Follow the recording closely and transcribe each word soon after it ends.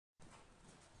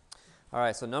All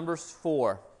right, so Numbers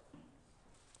 4.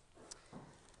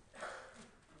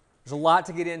 There's a lot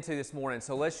to get into this morning,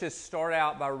 so let's just start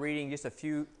out by reading just a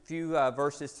few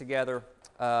verses together,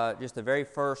 just the very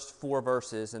first 4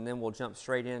 verses, and then we'll jump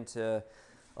straight into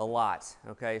a lot.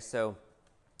 Okay, so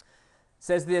it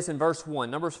says this in verse 1,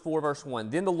 Numbers 4, verse 1.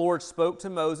 Then the Lord spoke to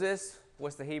Moses.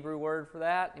 What's the Hebrew word for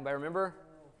that? Anybody remember?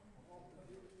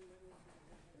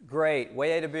 Great,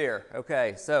 way to beer.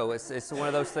 Okay, so it's one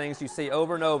of those things you see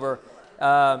over and over.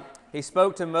 He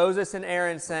spoke to Moses and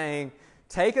Aaron, saying,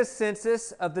 "Take a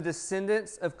census of the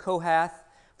descendants of Kohath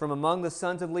from among the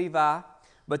sons of Levi,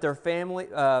 but their family,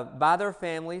 by their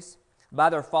families, by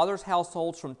their fathers'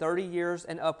 households, from 30 years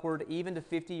and upward, even to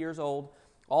 50 years old,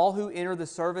 all who enter the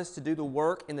service to do the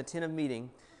work in the tent of meeting.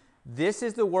 This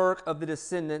is the work of the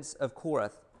descendants of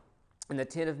Korath in the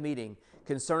tent of meeting,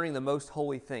 concerning the most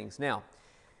holy things." Now,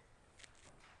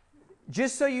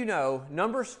 just so you know,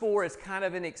 Numbers 4 is kind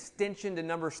of an extension to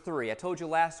Numbers 3. I told you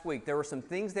last week there were some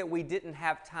things that we didn't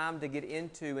have time to get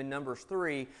into in Numbers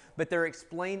 3, but they're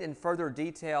explained in further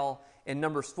detail in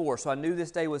Numbers 4. So I knew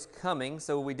this day was coming,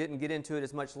 so we didn't get into it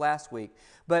as much last week.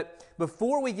 But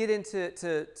before we get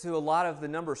into a lot of the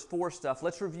Numbers 4 stuff,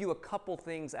 let's review a couple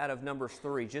things out of Numbers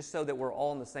 3, just so that we're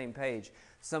all on the same page.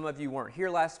 Some of you weren't here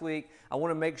last week. I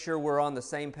want to make sure we're on the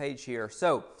same page here.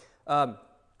 So,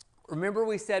 remember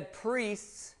we said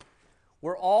priests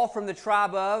were all from the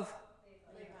tribe of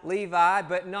Levi,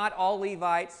 but not all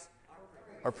Levites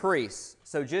are priests.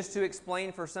 So just to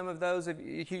explain for some of those of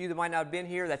you that might not have been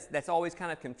here, that's always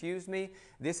kind of confused me.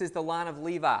 This is the line of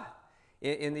Levi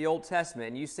in the Old Testament.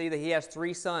 And you see that he has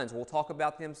 3 sons. We'll talk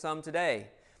about them some today.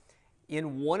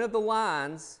 In one of the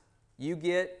lines, you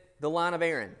get the line of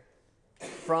Aaron.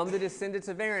 From the descendants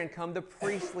of Aaron come the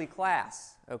priestly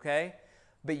class, okay?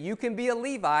 But you can be a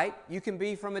Levite, you can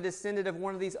be from a descendant of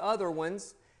one of these other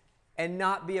ones and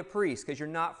not be a priest because you're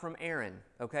not from Aaron,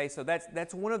 okay? So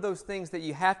that's one of those things that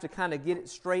you have to kind of get it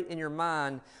straight in your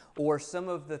mind, or some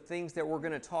of the things that we're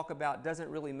going to talk about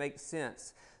doesn't really make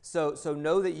sense. So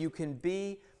know that you can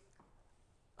be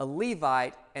a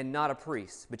Levite and not a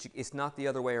priest, but it's not the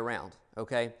other way around,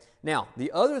 okay? Now,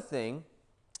 the other thing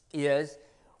is,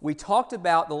 we talked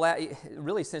about,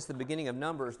 really since the beginning of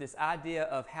Numbers, this idea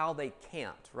of how they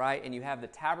camped, right? And you have the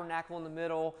tabernacle in the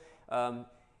middle.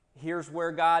 Here's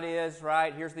where God is,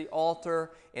 right? Here's the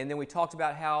altar. And then we talked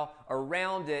about how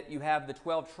around it you have the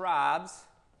 12 tribes.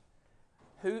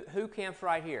 Who camps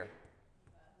right here?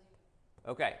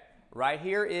 Okay. Right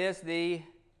here is the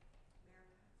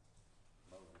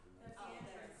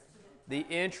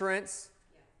entrance.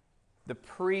 The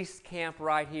priests camp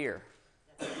right here.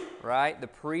 Right? The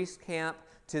priest camp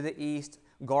to the east,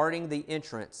 guarding the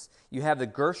entrance. You have the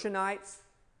Gershonites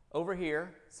over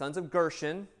here, sons of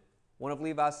Gershon, one of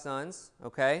Levi's sons,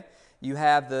 okay? You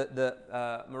have the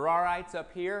Merarites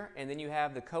up here, and then you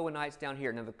have the Cohenites down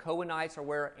here. Now, the Cohenites are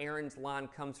where Aaron's line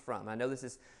comes from. I know this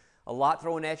is a lot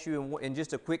thrown at you in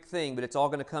just a quick thing, but it's all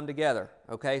going to come together,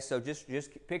 okay? So just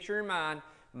picture in mind,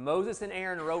 Moses and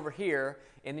Aaron are over here,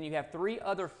 and then you have 3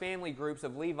 other family groups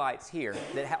of Levites here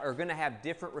that are going to have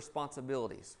different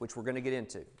responsibilities, which we're going to get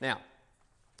into. Now,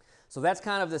 so that's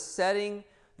kind of the setting,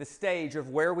 the stage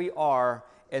of where we are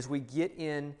as we get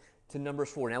into Numbers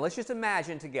 4. Now, let's just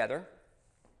imagine together,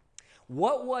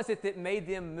 what was it that made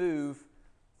them move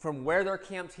from where they're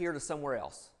camped here to somewhere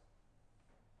else?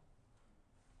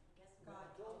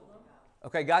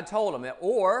 Okay, God told them.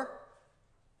 Or,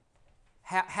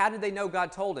 how did they know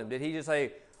God told him? Did he just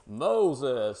say,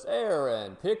 Moses,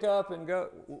 Aaron, pick up and go?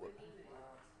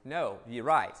 No, you're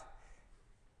right.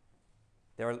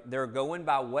 They're going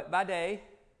by what by day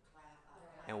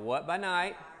and what by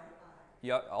night.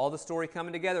 All the story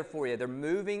coming together for you. They're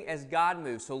moving as God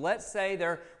moves. So let's say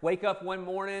they wake up one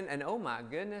morning and, oh my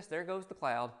goodness, there goes the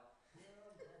cloud.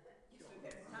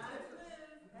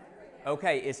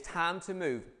 Okay, it's time to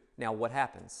move. Now what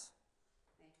happens?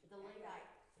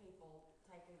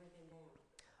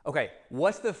 Okay,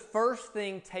 what's the first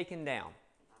thing taken down?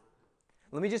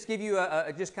 Let me just give you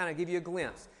a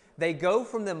glimpse. They go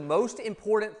from the most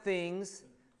important things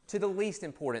to the least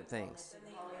important things.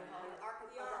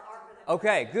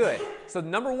 Okay, good. So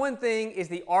number one thing is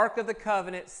the Ark of the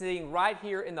Covenant sitting right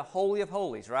here in the Holy of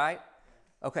Holies, right?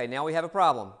 Okay, now we have a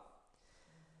problem.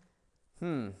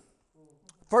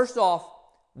 First off,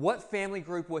 what family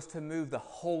group was to move the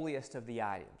holiest of the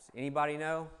items? Anybody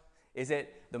know? Is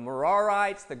it the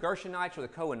Merarites, the Gershonites, or the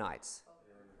Cohenites?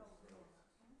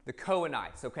 The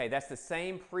Cohenites. Okay, that's the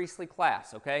same priestly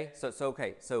class. Okay, so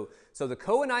the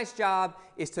Cohenites' job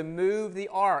is to move the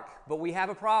ark, but we have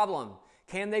a problem.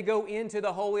 Can they go into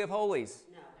the Holy of Holies?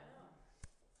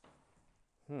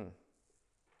 No.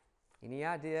 Any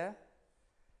idea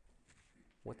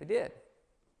what they did?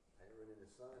 Aaron and his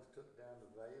sons took down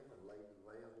the veil and laid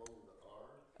the veil over the ark.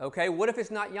 Okay, what if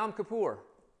it's not Yom Kippur?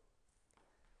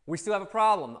 We still have a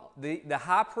problem. The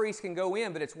high priest can go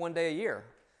in, but it's one day a year.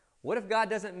 What if God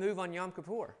doesn't move on Yom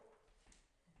Kippur?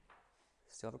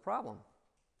 Still have a problem.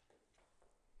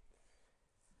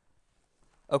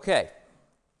 Okay.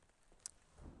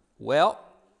 Well,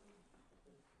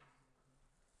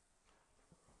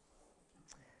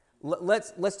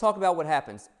 let's talk about what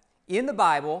happens. In the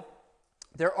Bible,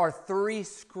 there are 3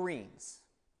 screens.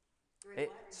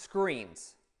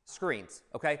 Screens,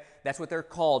 okay? That's what they're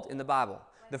called in the Bible.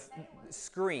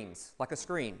 Screens, like a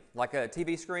screen, like a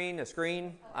TV screen, a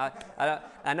screen.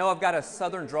 I know I've got a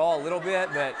southern drawl a little bit,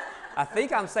 but I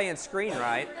think I'm saying screen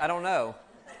right. I don't know.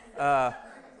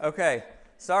 Okay,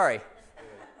 sorry.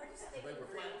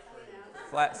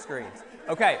 Flat screens.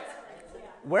 Okay,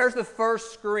 where's the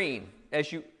first screen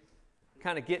as you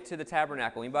kind of get to the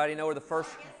tabernacle? Anybody know where the first?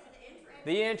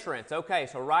 The entrance. Okay,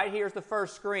 so right here's the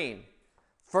first screen.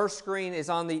 First screen is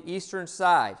on the eastern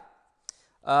side.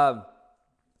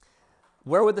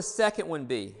 Where would the second one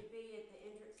be? It'd be at the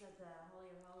entrance of the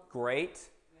Holy of Holies. Great.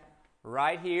 Yeah.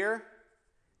 Right here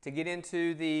to get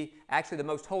into the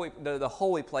most holy, the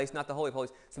holy place, not the Holy of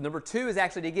Holies. So number 2 is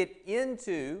actually to get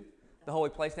into the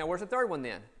holy place. Now, where's the third one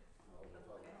then?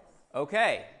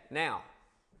 Okay, now,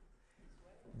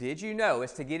 did you know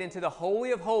it's to get into the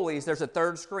Holy of Holies, there's a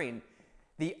third screen.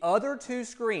 The other 2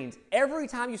 screens, every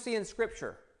time you see in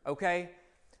Scripture, okay,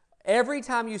 every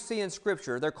time you see in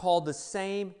Scripture, they're called the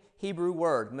same Hebrew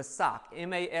word, masak,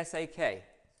 M-A-S-A-K.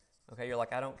 Okay, you're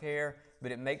like, I don't care,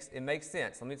 but it makes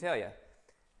sense. Let me tell you.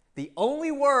 The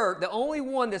only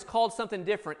one that's called something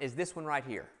different is this one right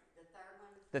here. The third one?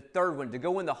 The third one, to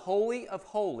go in the Holy of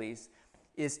Holies,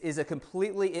 is a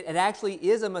completely, it actually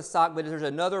is a masak, but there's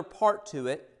another part to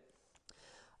it.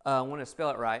 I want to spell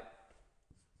it right.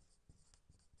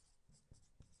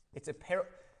 It's a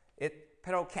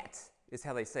peroket is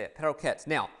how they say it, peroket.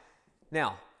 Now,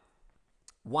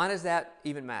 why does that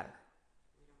even matter?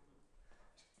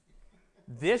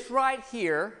 This right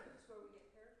here,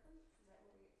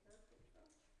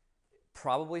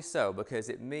 probably so, because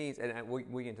it means, and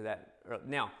we get into that.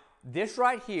 Now, this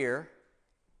right here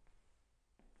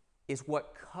is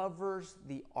what covers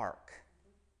the ark.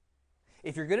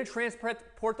 If you're going to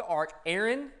transport the ark,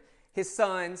 Aaron, his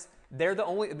sons,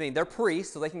 they're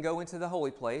priests, so they can go into the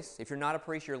holy place. If you're not a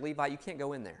priest, you're a Levite, you can't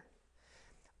go in there.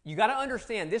 You got to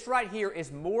understand, this right here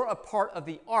is more a part of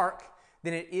the ark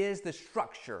than it is the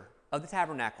structure of the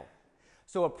tabernacle.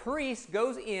 So a priest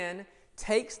goes in,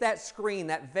 takes that screen,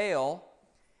 that veil,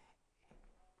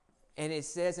 and it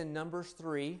says in Numbers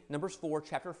 4,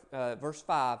 verse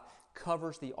 5,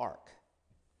 covers the ark.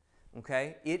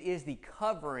 Okay? It is the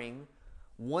covering,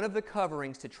 one of the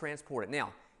coverings to transport it.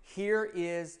 Now, here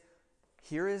is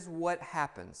what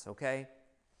happens, okay?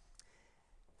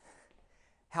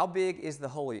 How big is the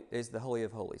Holy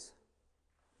of Holies?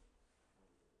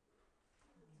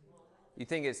 You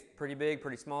think it's pretty big,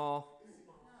 pretty small?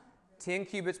 10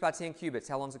 cubits by 10 cubits.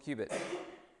 How long is a cubit? 18 inches.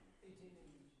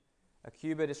 A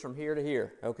cubit is from here to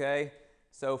here, okay?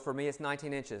 So for me, it's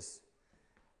 19 inches.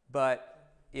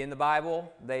 But in the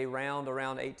Bible, they round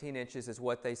around 18 inches is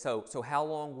what they so. So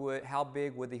how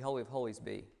big would the Holy of Holies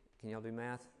be? Can y'all do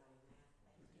math?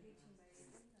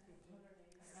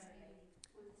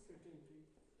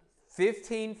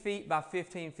 15 feet by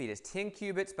 15 feet. It's 10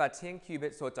 cubits by 10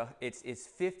 cubits, so it's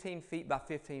 15 feet by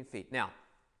 15 feet. Now,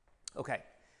 okay,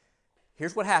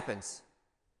 here's what happens.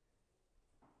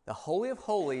 The Holy of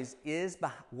Holies is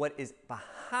what is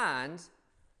behind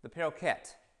the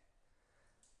peroket.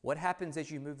 What happens as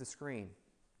you move the screen?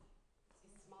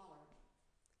 It's smaller.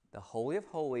 The Holy of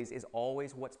Holies is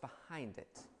always what's behind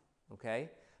it. Okay?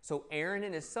 So Aaron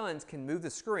and his sons can move the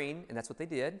screen, and that's what they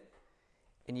did,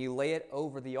 and you lay it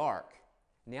over the ark.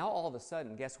 Now all of a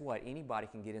sudden, guess what? Anybody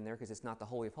can get in there because it's not the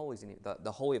Holy of Holies.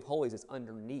 The Holy of Holies is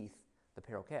underneath the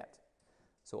peroket.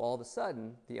 So all of a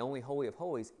sudden, the only Holy of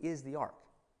Holies is the ark.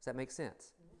 Does that make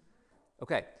sense?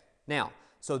 Okay. Now,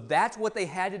 so that's what they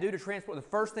had to do to transport. The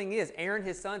first thing is Aaron and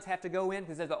his sons have to go in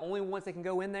because they're the only ones that can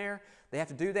go in there. They have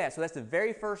to do that. So that's the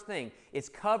very first thing. It's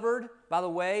covered, by the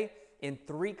way, in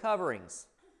 3 coverings.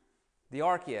 The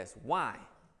ark is. Why?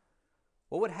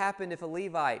 What would happen if a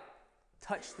Levite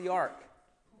touched the ark?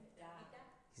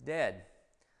 He's dead.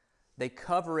 They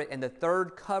cover it, and the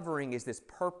third covering is this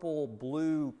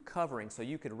purple-blue covering, so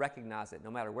you could recognize it no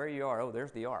matter where you are. Oh,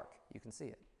 there's the ark. You can see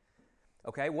it.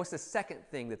 Okay, what's the second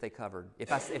thing that they covered?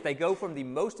 If they go from the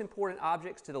most important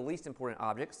objects to the least important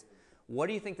objects, what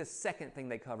do you think the second thing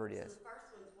they covered is? So the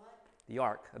first one's what? The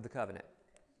Ark of the Covenant.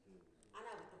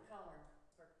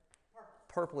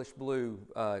 purplish blue.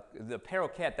 The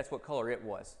paroquet, that's what color it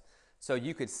was. So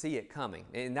you could see it coming.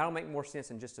 And that'll make more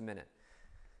sense in just a minute.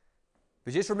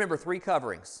 But just remember 3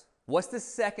 coverings. What's the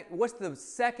second,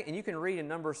 and you can read in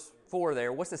Numbers 4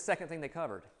 there, what's the second thing they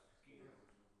covered?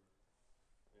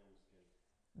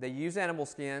 They used animal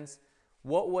skins.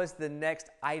 What was the next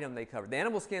item they covered? The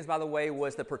animal skins, by the way,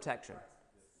 was the protection.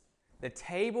 The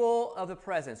table of the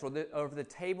presence, or the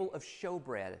table of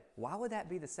showbread. Why would that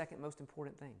be the second most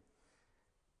important thing?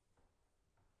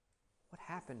 What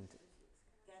happened?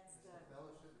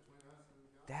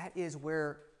 That is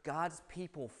where God's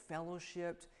people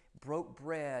fellowshipped, broke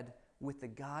bread with the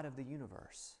God of the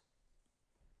universe.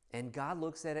 And God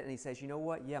looks at it and He says, you know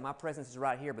what? Yeah, my presence is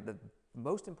right here, but the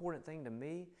most important thing to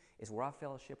me is where I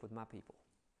fellowship with my people.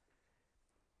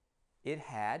 It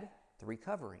had 3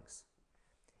 coverings.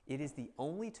 It is the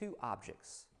only 2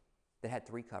 objects that had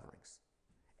 3 coverings.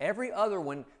 Every other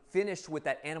one finished with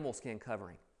that animal skin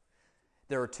covering.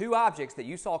 There are 2 objects that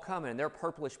you saw coming, and they're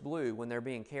purplish blue when they're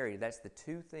being carried. That's the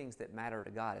 2 things that matter to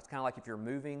God. It's kind of like if you're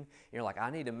moving, you're like, I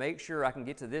need to make sure I can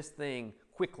get to this thing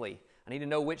quickly. I need to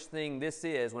know which thing this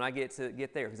is when I get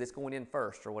there because it's going in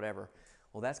first or whatever.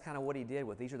 Well, that's kind of what He did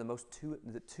with these are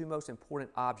the 2 most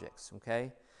important objects,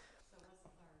 okay? So what's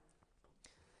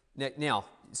the third? Now,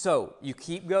 so you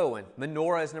keep going.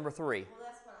 Menorah is number 3. Well,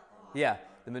 that's what I thought. Yeah,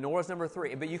 the menorah is number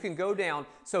 3. But you can go down.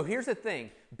 So here's the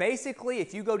thing. Basically,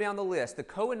 if you go down the list, the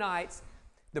Cohenites,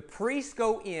 the priests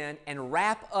go in and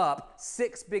wrap up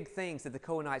 6 big things that the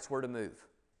Cohenites were to move.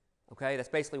 Okay, that's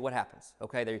basically what happens.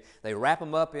 Okay, they wrap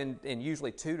them up in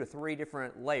usually 2 to 3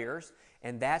 different layers,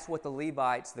 and that's what the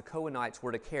Levites, the Cohenites,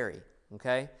 were to carry.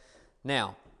 Okay,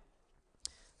 now,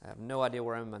 I have no idea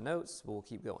where I'm in my notes, but we'll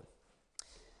keep going.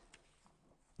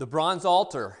 The bronze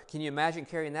altar. Can you imagine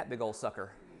carrying that big old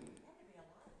sucker?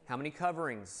 How many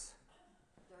coverings?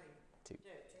 2.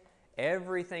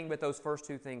 Everything but those first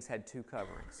 2 things had 2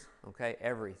 coverings. Okay,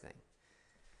 everything.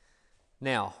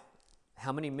 Now,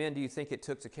 how many men do you think it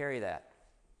took to carry that?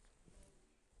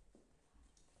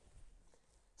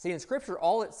 See, in Scripture,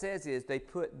 all it says is they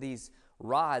put these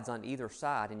rods on either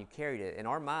side and you carried it. And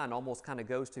our mind almost kind of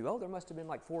goes to, oh, there must have been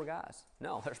like 4 guys.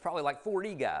 No, there's probably like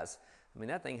 40 guys. I mean,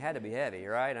 that thing had to be heavy,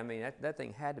 right? I mean, that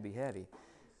thing had to be heavy.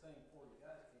 The same 40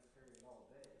 guys can carry it all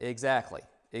day.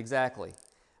 Exactly.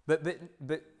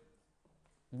 But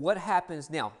what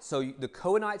happens now? So the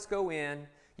Cohenites go in.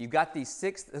 You've got these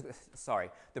 6,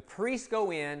 the priests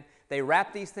go in. They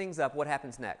wrap these things up. What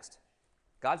happens next?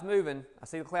 God's moving. I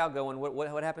see the cloud going.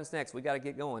 What happens next? We got to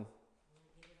get going.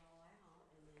 Get it all out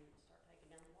and then start taking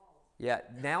down the walls. Yeah,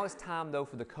 now it's time, though,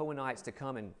 for the Cohenites to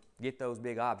come and get those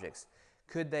big objects.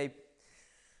 Could they...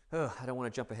 Oh, I don't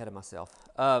want to jump ahead of myself.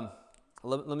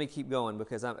 Let me keep going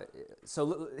because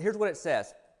here's what it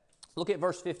says. Look at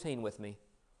verse 15 with me.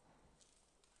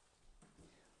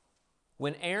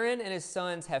 When Aaron and his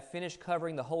sons have finished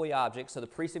covering the holy objects, so the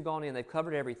priests have gone in, they've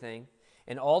covered everything,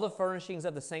 and all the furnishings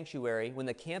of the sanctuary, when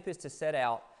the camp is to set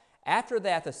out, after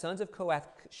that the sons of Kohath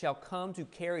shall come to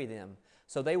carry them,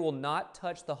 so they will not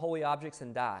touch the holy objects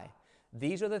and die.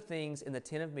 These are the things in the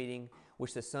tent of meeting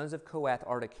which the sons of Kohath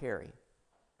are to carry.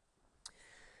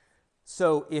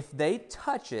 So if they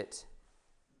touch it,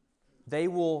 they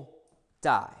will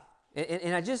die.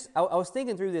 And I was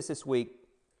thinking through this week.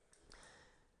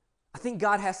 I think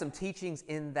God has some teachings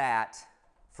in that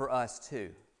for us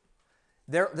too.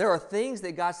 There are things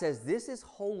that God says, this is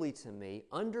holy to me.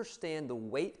 Understand the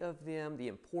weight of them, the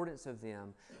importance of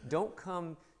them. Don't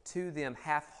come to them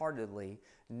half-heartedly.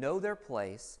 Know their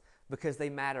place because they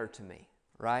matter to me,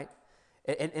 right?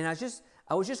 And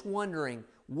I was just wondering,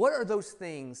 what are those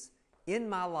things in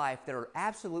my life that are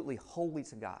absolutely holy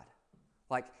to God?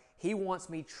 Like, He wants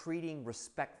me treating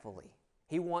respectfully.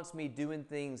 He wants me doing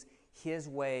things His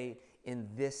way in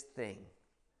this thing.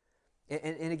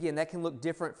 And again, that can look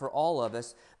different for all of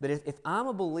us, but if I'm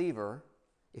a believer,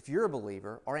 if you're a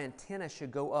believer, our antenna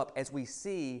should go up as we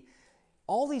see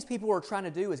all these people are trying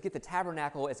to do is get the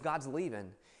tabernacle as God's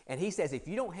leaving. And He says, if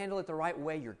you don't handle it the right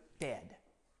way, you're dead.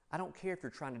 I don't care if you're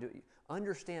trying to do it.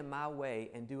 Understand my way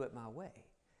and do it my way.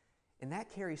 And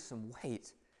that carries some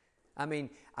weight. I mean,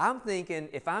 I'm thinking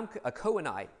if I'm a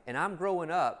Cohenite and I'm growing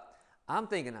up, I'm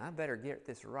thinking, I better get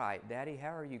this right. Daddy,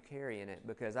 how are you carrying it?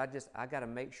 Because I got to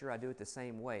make sure I do it the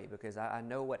same way because I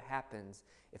know what happens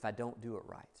if I don't do it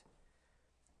right.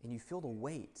 And you feel the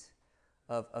weight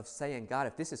of saying, God,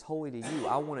 if this is holy to you,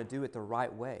 I want to do it the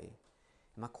right way.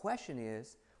 And my question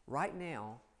is, right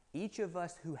now, each of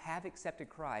us who have accepted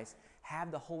Christ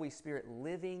have the Holy Spirit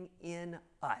living in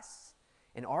us.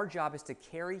 And our job is to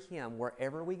carry Him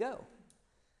wherever we go.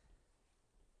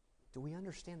 Do we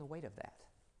understand the weight of that?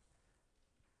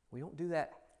 We don't do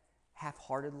that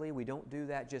half-heartedly. We don't do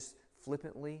that just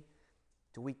flippantly.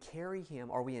 Do we carry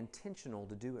Him? Are we intentional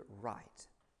to do it right?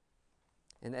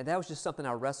 And that was just something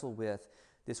I wrestled with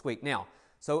this week. Now,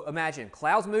 so imagine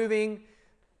clouds moving.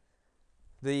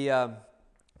 The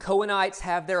Cohenites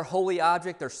have their holy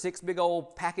object, their 6 big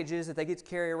old packages that they get to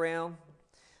carry around.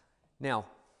 Now,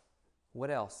 what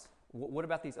else? What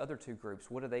about these other 2 groups?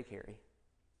 What do they carry?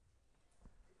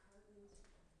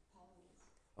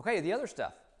 Okay, the other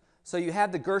stuff. So you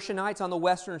have the Gershonites on the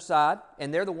western side,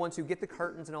 and they're the ones who get the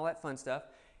curtains and all that fun stuff.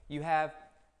 You have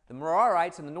the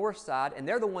Merarites on the north side, and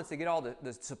they're the ones that get all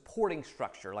the supporting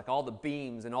structure, like all the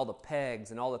beams and all the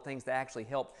pegs and all the things that actually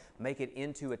help make it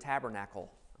into a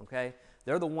tabernacle. Okay?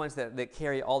 They're the ones that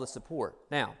carry all the support.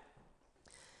 Now,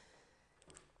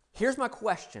 here's my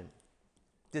question.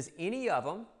 Does any of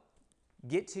them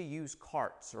get to use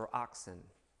carts or oxen?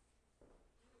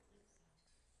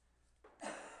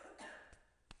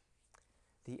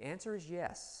 The answer is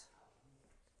yes.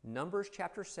 Numbers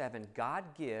chapter 7, God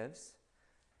gives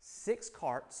 6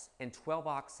 carts and 12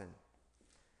 oxen.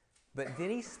 But then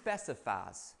He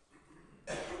specifies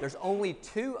there's only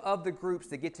 2 of the groups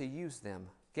that get to use them.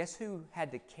 Guess who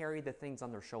had to carry the things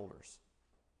on their shoulders?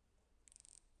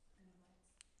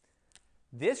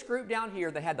 This group down here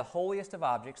that had the holiest of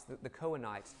objects, the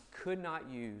Cohenites, could not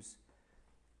use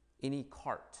any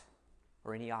cart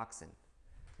or any oxen.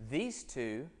 These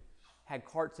 2 had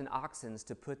carts and oxen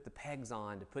to put the pegs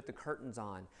on, to put the curtains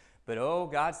on. But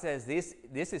God says this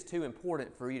is too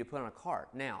important for you to put on a cart.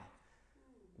 Now,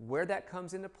 where that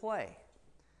comes into play?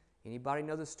 Anybody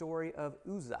know the story of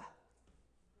Uzzah?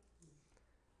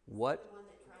 What? The one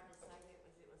that tried to save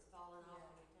it was falling off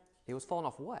when he touched It was falling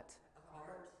off what? a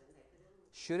cart.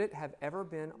 Should it have ever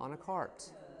been on a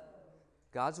cart?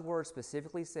 God's word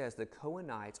specifically says the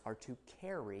Cohenites are to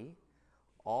carry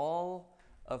all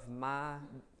of my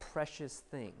precious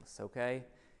things, okay?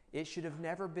 It should have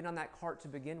never been on that cart to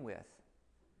begin with.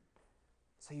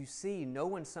 So you see,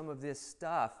 knowing some of this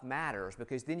stuff matters,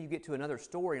 because then you get to another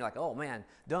story and you're like, oh man,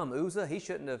 dumb Uzzah, it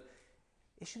should have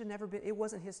never been,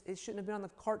 it shouldn't have been on the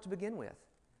cart to begin with.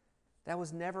 That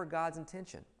was never God's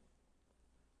intention.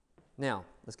 Now,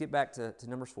 let's get back to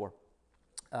Numbers 4.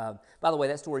 By the way,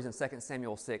 that story is in 2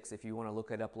 Samuel 6. If you want to look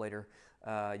it up later,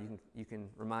 you can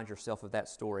remind yourself of that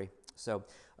story. So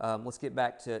let's get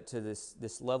back to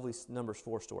this lovely Numbers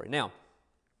 4 story. Now,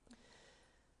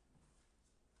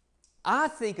 I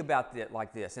think about it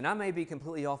like this, and I may be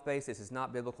completely off base. This is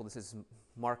not biblical. This is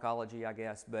Markology, I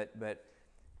guess. But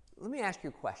let me ask you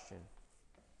a question.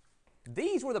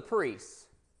 These were the priests.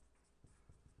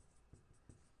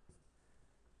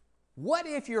 What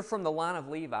if you're from the line of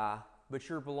Levi, but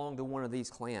you belong to one of these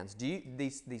clans?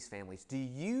 These families? Do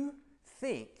you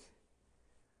think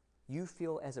you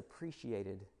feel as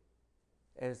appreciated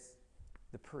as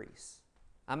the priests?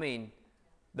 I mean,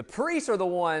 the priests are the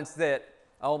ones that,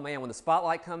 oh man, when the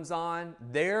spotlight comes on,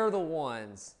 they're the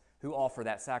ones who offer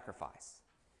that sacrifice.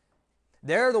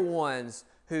 They're the ones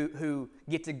who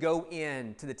get to go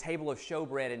in to the table of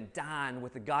showbread and dine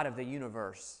with the God of the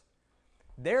universe.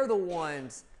 They're the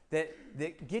ones that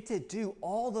get to do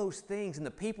all those things, and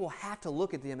the people have to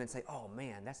look at them and say, oh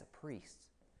man, that's a priest.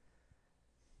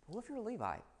 But what if you're a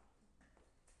Levite?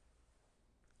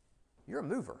 You're a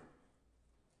mover.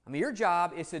 I mean, your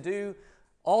job is to do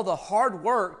all the hard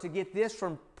work to get this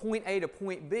from point A to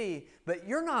point B, but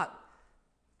you're not.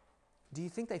 Do you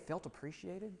think they felt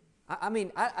appreciated? I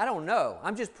mean, I don't know.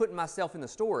 I'm just putting myself in the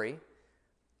story,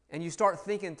 and you start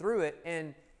thinking through it,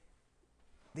 and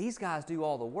these guys do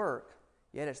all the work,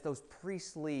 yet it's those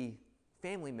priestly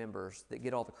family members that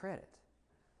get all the credit.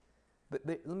 But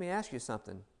let me ask you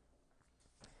something.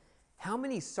 How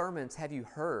many sermons have you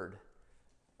heard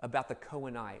about the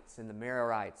Cohenites and the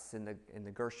Merarites and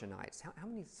the Gershonites? How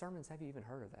many sermons have you even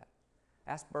heard of that?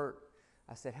 Ask Bert.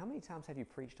 I said, how many times have you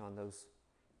preached on those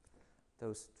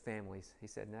families? He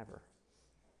said, never.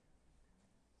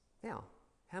 Now,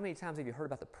 how many times have you heard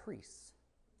about the priests?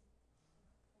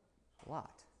 A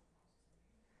lot.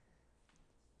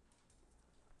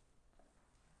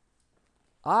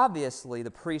 Obviously, the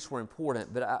priests were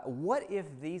important, but what if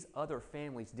these other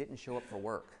families didn't show up for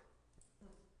work?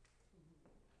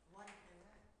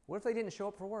 What if they didn't show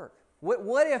up for work?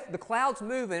 What if the clouds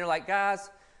move and they're like,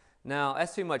 guys, no,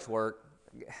 that's too much work.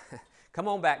 Come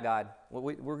on back, God.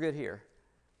 We're good here.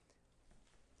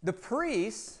 The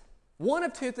priests, one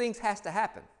of 2 things has to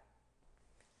happen.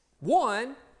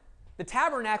 One, the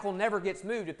tabernacle never gets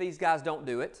moved if these guys don't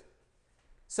do it.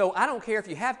 So I don't care if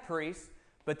you have priests,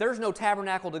 but there's no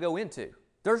tabernacle to go into.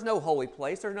 There's no holy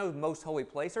place. There's no most holy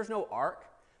place. There's no ark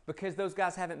because those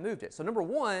guys haven't moved it. So number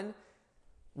one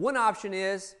option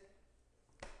is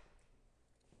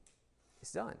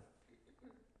It's done.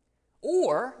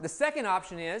 Or the second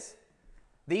option is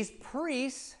these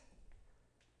priests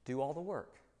do all the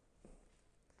work.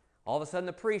 All of a sudden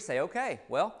the priests say, okay,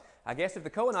 well, I guess if the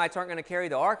Cohenites aren't going to carry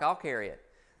the ark, I'll carry it.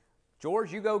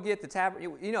 George, you go get the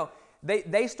tabernacle. You know,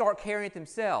 they start carrying it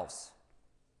themselves.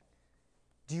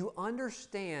 Do you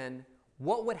understand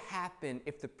what would happen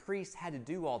if the priests had to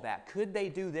do all that? Could they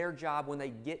do their job when they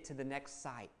get to the next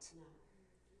site? No.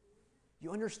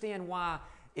 You understand why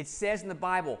it says in the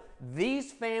Bible,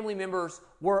 these family members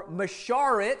were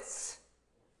masharets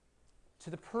to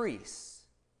the priests,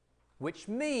 which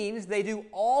means they do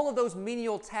all of those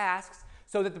menial tasks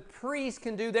so that the priests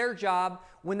can do their job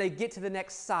when they get to the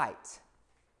next site.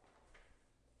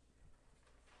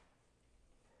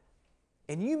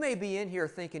 And you may be in here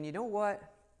thinking, you know what?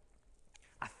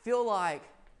 I feel like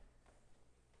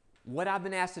what I've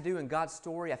been asked to do in God's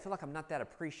story, I feel like I'm not that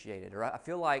appreciated, or I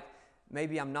feel like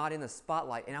maybe I'm not in the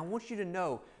spotlight. And I want you to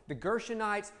know, the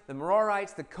Gershonites, the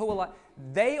Merarites, the Kohathites,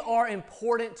 they are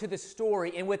important to the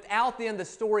story, and without them, the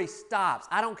story stops.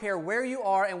 I don't care where you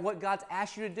are and what God's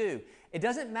asked you to do. It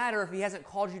doesn't matter if He hasn't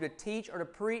called you to teach or to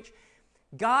preach.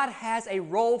 God has a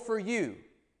role for you.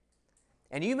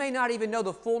 And you may not even know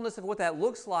the fullness of what that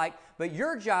looks like, but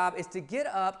your job is to get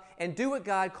up and do what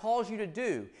God calls you to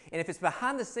do. And if it's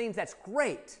behind the scenes, that's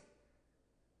great,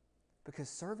 because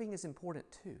serving is important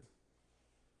too.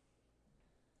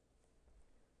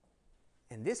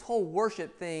 And this whole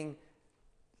worship thing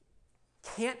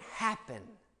can't happen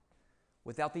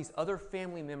without these other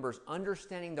family members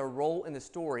understanding their role in the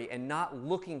story and not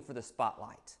looking for the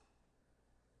spotlight.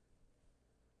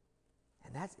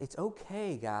 And it's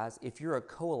okay, guys, if you're a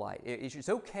Kohelite. It's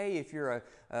okay if you're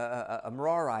a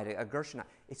Merarite, a Gershonite.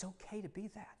 It's okay to be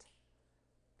that.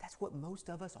 That's what most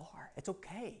of us are. It's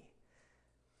okay.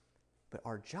 But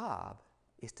our job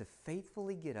is to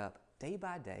faithfully get up day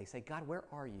by day, say, God, where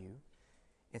are you?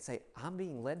 And say, I'm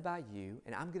being led by you,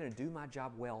 and I'm going to do my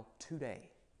job well today.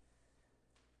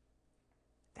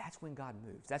 That's when God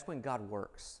moves. That's when God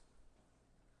works.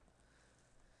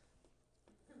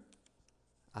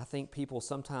 I think people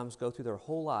sometimes go through their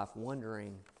whole life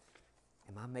wondering,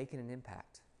 am I making an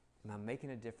impact? Am I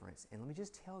making a difference? And let me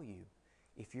just tell you,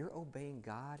 if you're obeying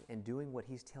God and doing what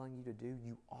He's telling you to do,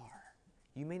 you are.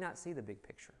 You may not see the big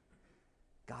picture.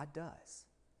 God does.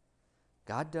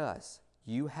 God does.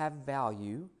 You have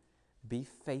value. Be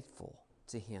faithful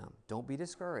to Him. Don't be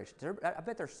discouraged. I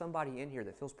bet there's somebody in here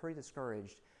that feels pretty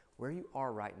discouraged where you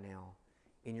are right now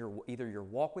in either your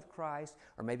walk with Christ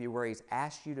or maybe where He's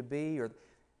asked you to be. Or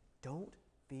don't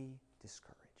be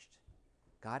discouraged.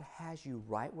 God has you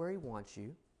right where He wants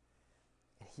you,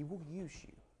 and He will use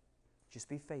you. Just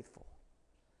be faithful.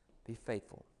 Be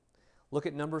faithful. Look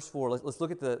at Numbers 4. Let's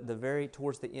look at the very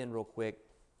towards the end real quick.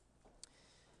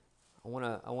 I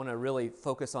want to really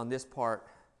focus on this part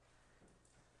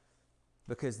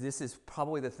because this is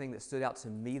probably the thing that stood out to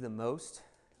me the most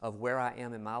of where I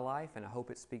am in my life, and I hope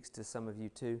it speaks to some of you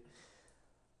too.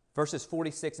 Verses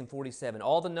 46 and 47.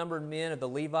 All the numbered men of the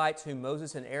Levites whom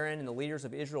Moses and Aaron and the leaders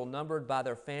of Israel numbered by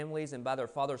their families and by their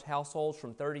fathers' households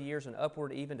from 30 years and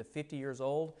upward even to 50 years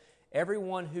old,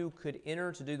 everyone who could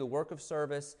enter to do the work of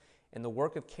service and the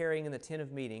work of carrying in the tent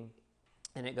of meeting.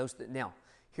 And it goes, now,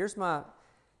 here's my...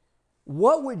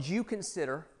 What would you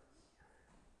consider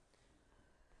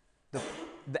the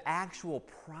actual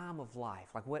prime of life?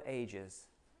 Like what age is?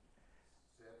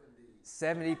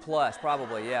 70 plus,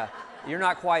 probably, yeah. You're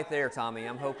not quite there, Tommy.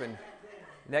 I'm hoping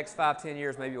next 5-10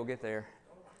 years maybe we'll get there.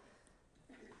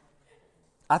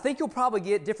 I think you'll probably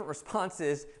get different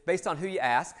responses based on who you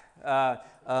ask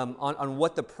on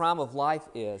what the prime of life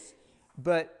is.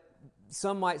 But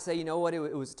some might say, you know what, it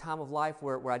was a time of life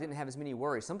where I didn't have as many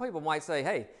worries. Some people might say,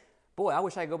 hey, boy, I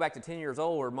wish I could go back to 10 years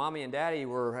old where mommy and daddy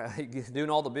were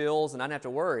doing all the bills and I didn't have to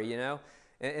worry, you know.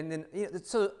 And then, you know,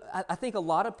 so I think a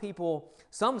lot of people,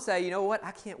 some say, you know what,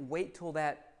 I can't wait till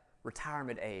that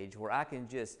retirement age where I can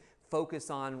just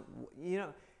focus on, you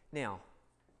know. Now,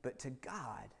 but to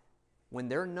God, when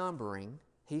they're numbering,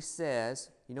 He says,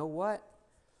 you know what,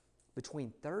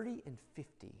 between 30 and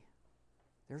 50,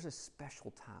 there's a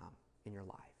special time in your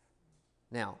life.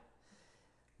 Now,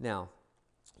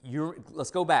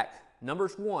 let's go back.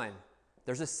 Numbers 1,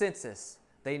 there's a census.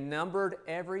 They numbered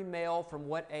every male from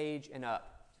what age and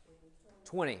up?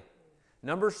 20.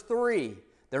 Numbers 3,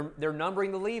 they're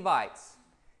numbering the Levites.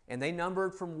 And they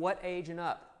numbered from what age and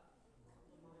up?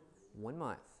 1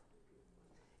 month.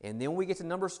 And then we get to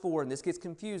Numbers 4, and this gets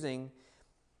confusing,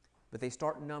 but they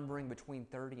start numbering between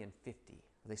 30 and 50.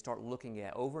 They start looking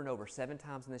at over and over 7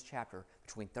 times in this chapter,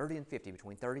 between 30 and 50,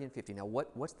 between 30 and 50. Now,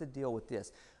 what's the deal with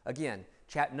this? Again,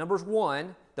 Numbers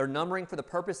 1, they're numbering for the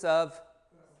purpose of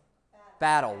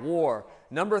battle, war.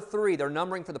 Number 3, they're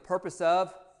numbering for the purpose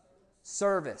of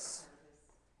service.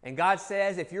 And God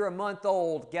says, if you're a month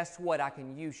old, guess what? I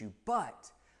can use you. But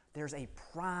there's a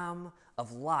prime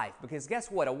of life. Because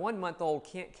guess what? A 1-month-old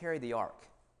can't carry the ark.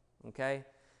 Okay?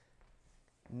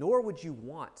 Nor would you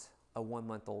want a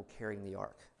 1-month-old carrying the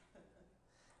ark.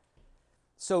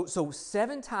 So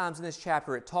 7 times in this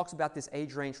chapter, it talks about this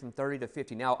age range from 30 to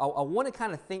 50. Now, I want to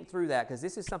kind of think through that because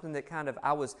this is something that kind of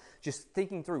I was just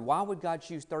thinking through. Why would God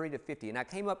choose 30 to 50? And I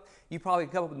came up, you probably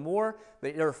come up with more,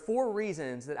 but there are 4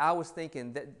 reasons that I was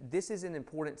thinking that this is an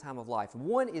important time of life.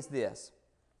 One is this.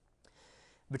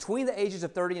 Between the ages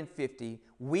of 30 and 50,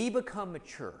 we become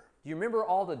mature. Do you remember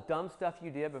all the dumb stuff you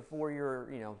did before you're,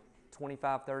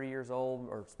 25, 30 years old,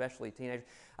 or especially teenagers?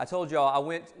 I told y'all I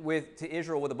went to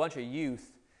Israel with a bunch of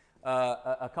youth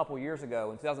a couple years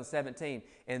ago in 2017,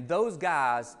 and those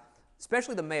guys,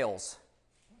 especially the males,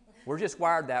 were just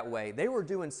wired that way. They were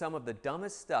doing some of the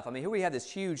dumbest stuff. I mean, here we have this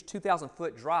huge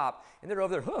 2,000-foot drop, and they're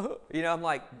over there, I'm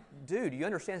like, dude, you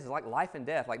understand this is like life and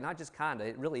death, like not just kind of,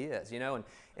 it really is,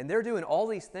 and they're doing all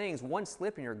these things, one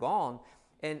slip and you're gone,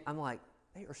 and I'm like,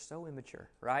 they are so immature,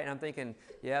 right? And I'm thinking,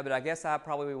 yeah, but I guess I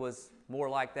probably was more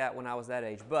like that when I was that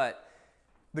age. But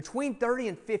between 30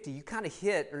 and 50, you kind of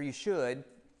hit, or you should,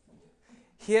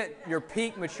 hit your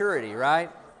peak maturity,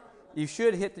 right? You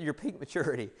should hit your peak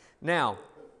maturity. Now,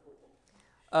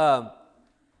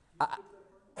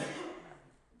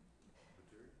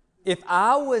 if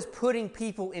I was putting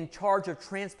people in charge of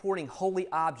transporting holy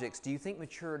objects, do you think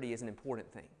maturity is an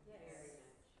important thing?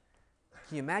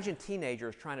 Can you imagine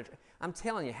teenagers trying to... I'm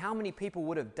telling you, how many people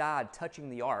would have died touching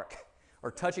the ark or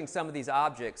touching some of these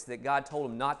objects that God told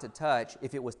them not to touch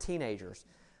if it was teenagers?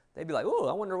 They'd be like, oh,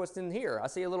 I wonder what's in here. I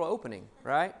see a little opening,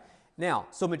 right? Now,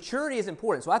 so maturity is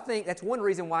important. So I think that's one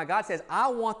reason why God says, I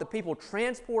want the people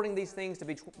transporting these things to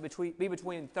be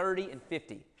between 30 and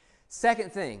 50.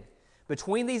 Second thing,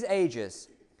 between these ages,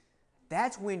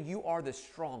 that's when you are the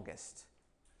strongest.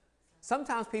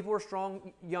 Sometimes people are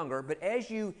strong younger, but as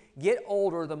you get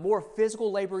older, the more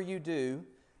physical labor you do,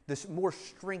 the more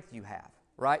strength you have,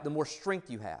 right? The more strength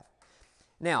you have.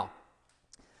 Now,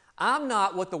 I'm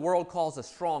not what the world calls a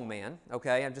strong man,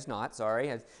 okay? I'm just not,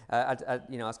 sorry. I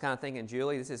was kind of thinking,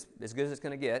 Julie, this is as good as it's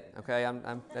going to get, okay?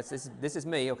 This is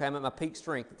me, okay? I'm at my peak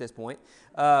strength at this point.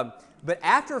 But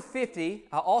after 50,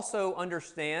 I also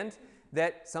understand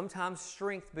that sometimes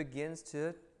strength begins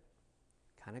to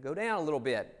kind of go down a little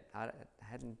bit. I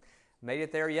hadn't made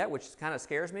it there yet, which kind of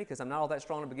scares me because I'm not all that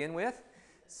strong to begin with.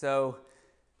 So,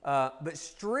 but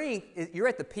strength, you're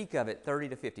at the peak of it, 30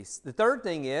 to 50. The third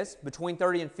thing is, between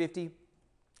 30 and 50,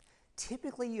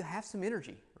 typically you have some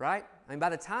energy, right? I mean, by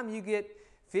the time you get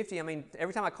 50, I mean,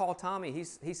 every time I call Tommy,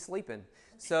 he's sleeping.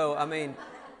 So, I mean,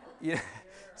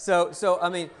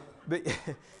 but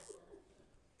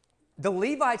the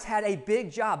Levites had a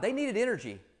big job. They needed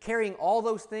energy. Carrying all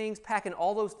those things, packing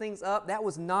all those things up, that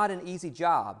was not an easy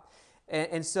job.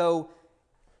 And so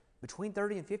between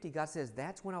 30 and 50, God says,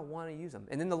 that's when I want to use them.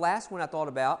 And then the last one I thought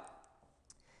about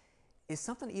is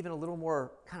something even a little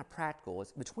more kind of practical.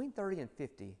 It's between 30 and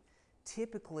 50,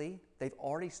 typically they've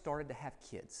already started to have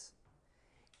kids.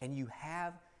 And you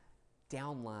have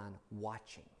downline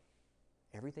watching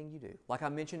everything you do. Like I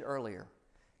mentioned earlier,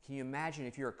 can you imagine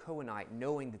if you're a Cohenite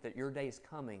knowing that your day is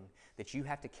coming, that you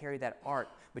have to carry that ark,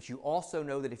 but you also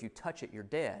know that if you touch it, you're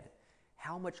dead?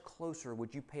 How much closer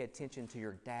would you pay attention to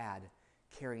your dad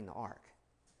carrying the ark?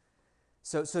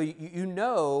 So you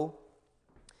know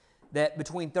that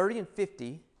between 30 and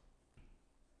 50,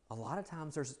 a lot of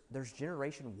times there's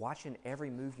generation watching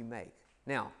every move you make.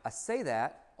 Now, I say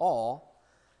that all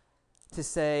to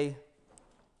say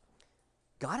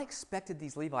God expected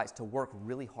these Levites to work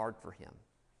really hard for him.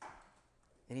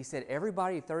 And he said,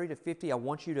 everybody 30 to 50, I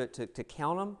want you to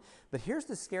count them. But here's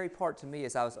the scary part to me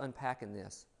as I was unpacking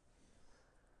this.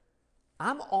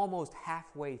 I'm almost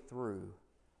halfway through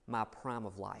my prime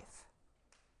of life.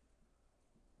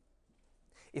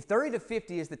 If 30 to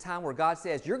 50 is the time where God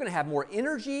says, you're going to have more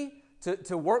energy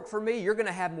to work for me, you're going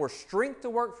to have more strength to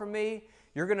work for me,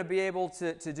 you're going to be able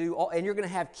to do all, and you're going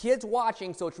to have kids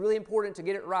watching, so it's really important to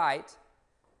get it right.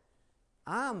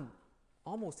 I'm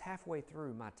almost halfway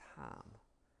through my time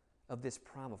of this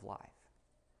prime of life.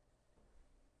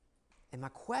 And my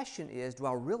question is, do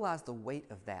I realize the weight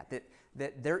of that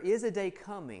there is a day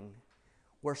coming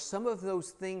where some of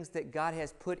those things that God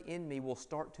has put in me will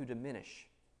start to diminish,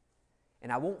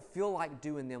 and I won't feel like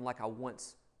doing them like I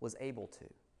once was able to.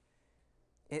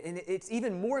 And it's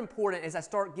even more important as I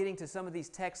start getting to some of these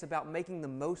texts about making the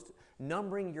most,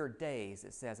 numbering your days,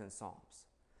 it says in Psalms,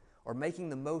 or making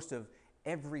the most of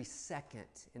every second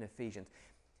in Ephesians.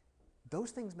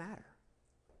 Those things matter.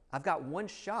 I've got one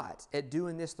shot at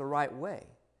doing this the right way.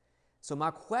 So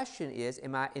my question is,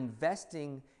 am I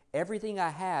investing everything I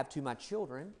have to my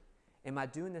children? Am I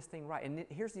doing this thing right? And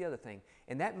here's the other thing.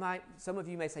 And that might, some of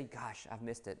you may say, gosh, I've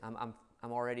missed it. I'm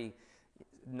already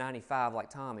 95 like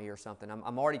Tommy or something.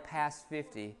 I'm already past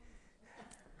 50.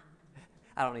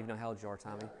 I don't even know how old you are,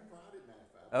 Tommy.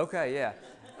 Okay,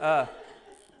 yeah.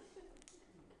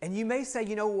 And you may say,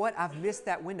 you know what? I've missed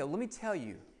that window. Let me tell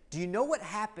you. Do you know what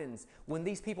happens when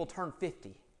these people turn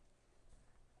 50?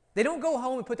 They don't go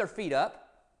home and put their feet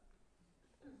up.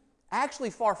 Actually,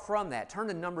 far from that. Turn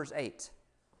to Numbers 8.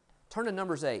 Turn to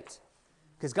Numbers 8.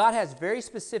 Because God has very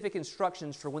specific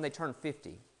instructions for when they turn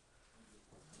 50.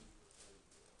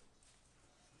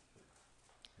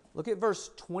 Look at verse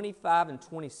 25 and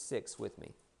 26 with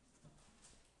me.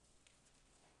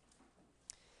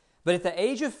 But at the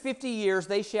age of 50 years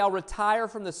they shall retire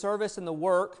from the service and the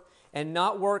work, and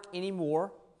not work any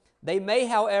more. They may,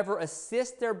 however,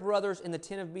 assist their brothers in the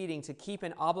tent of meeting to keep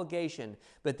an obligation,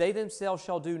 but they themselves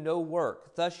shall do no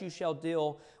work. Thus you shall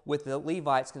deal with the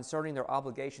Levites concerning their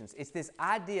obligations. It's this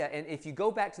idea, and if you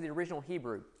go back to the original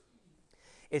Hebrew,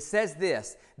 it says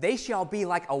this: they shall be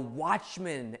like a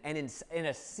watchman and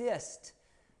assist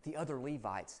the other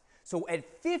Levites. So at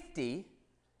 50,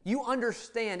 you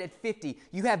understand at 50,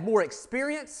 you have more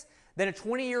experience than a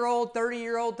 20-year-old,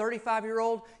 30-year-old,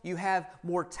 35-year-old. You have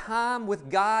more time with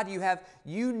God.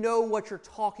 You know what you're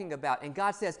talking about. And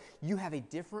God says you have a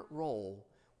different role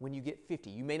when you get 50.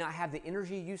 You may not have the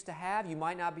energy you used to have. You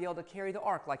might not be able to carry the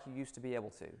ark like you used to be able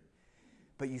to.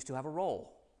 But you still have a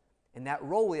role. And that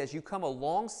role is you come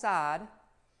alongside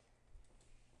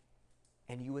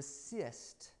and you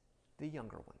assist the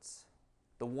younger ones,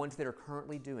 the ones that are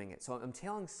currently doing it. So I'm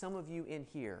telling some of you in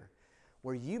here,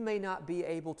 where you may not be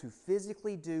able to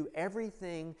physically do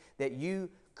everything that you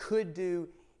could do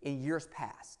in years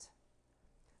past.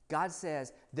 God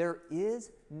says there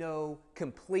is no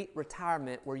complete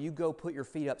retirement where you go put your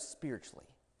feet up spiritually.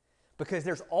 Because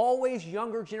there's always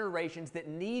younger generations that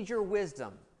need your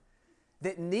wisdom,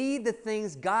 that need the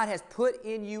things God has put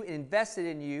in you and invested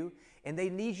in you, and they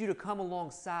need you to come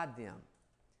alongside them.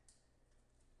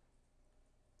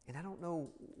 And I don't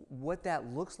know what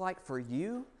that looks like for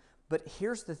you, but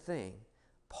here's the thing.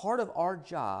 Part of our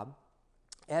job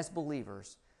as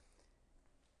believers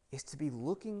is to be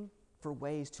looking for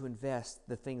ways to invest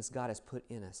the things God has put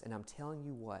in us. And I'm telling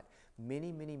you what,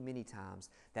 many, many, many times,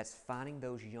 that's finding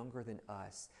those younger than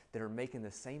us that are making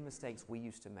the same mistakes we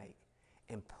used to make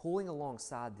and pulling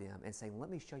alongside them and saying, let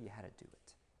me show you how to do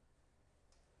it.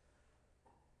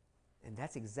 And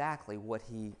that's exactly what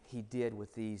he did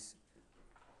with these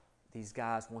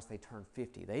guys once they turned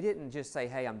 50. They didn't just say,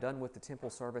 hey, I'm done with the temple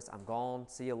service. I'm gone.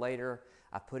 See you later.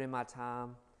 I put in my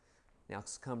time. Now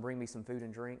come bring me some food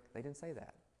and drink. They didn't say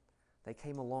that. They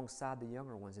came alongside the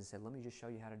younger ones and said, let me just show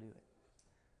you how to do it.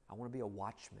 I want to be a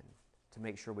watchman to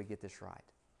make sure we get this right.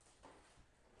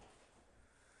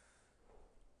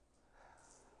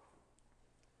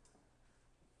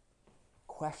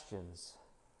 Questions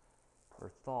or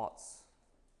thoughts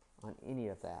on any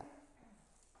of that?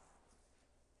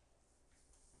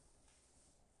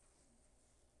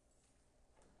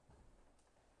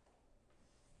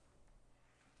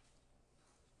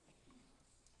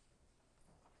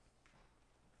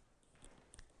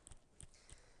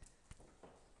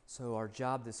 So our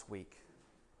job this week,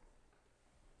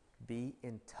 be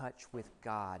in touch with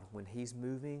God. When He's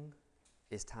moving,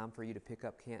 it's time for you to pick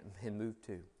up Canton and move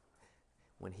too.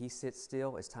 When He sits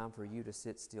still, it's time for you to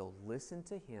sit still. Listen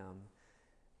to Him.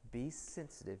 Be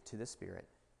sensitive to the Spirit.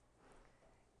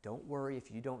 Don't worry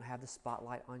if you don't have the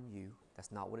spotlight on you.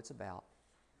 That's not what it's about.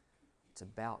 It's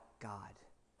about God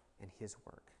and His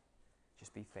work.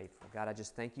 Just be faithful. God, I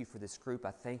just thank you for this group.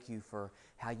 I thank you for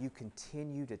how you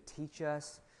continue to teach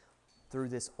us through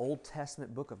this Old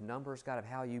Testament book of Numbers, God, of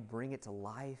how you bring it to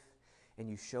life and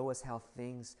you show us how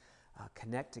things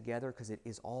connect together because it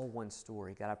is all one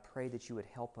story. God, I pray that you would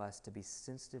help us to be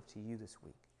sensitive to you this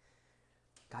week.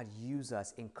 God, use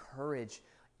us. Encourage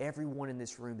everyone in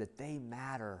this room that they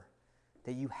matter,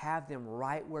 that you have them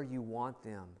right where you want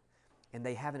them, and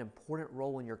they have an important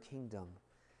role in your kingdom.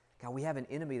 God, we have an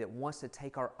enemy that wants to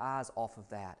take our eyes off of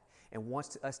that and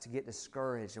wants us to get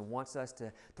discouraged and wants us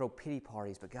to throw pity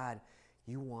parties. But God,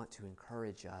 you want to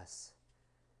encourage us.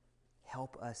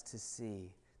 Help us to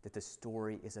see that the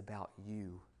story is about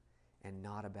you and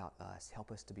not about us.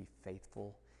 Help us to be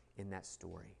faithful in that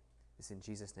story. It's in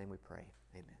Jesus' name we pray.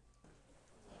 Amen.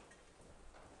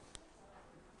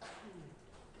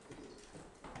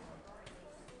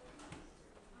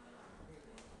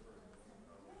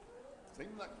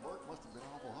 Seemed like work must have been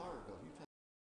awful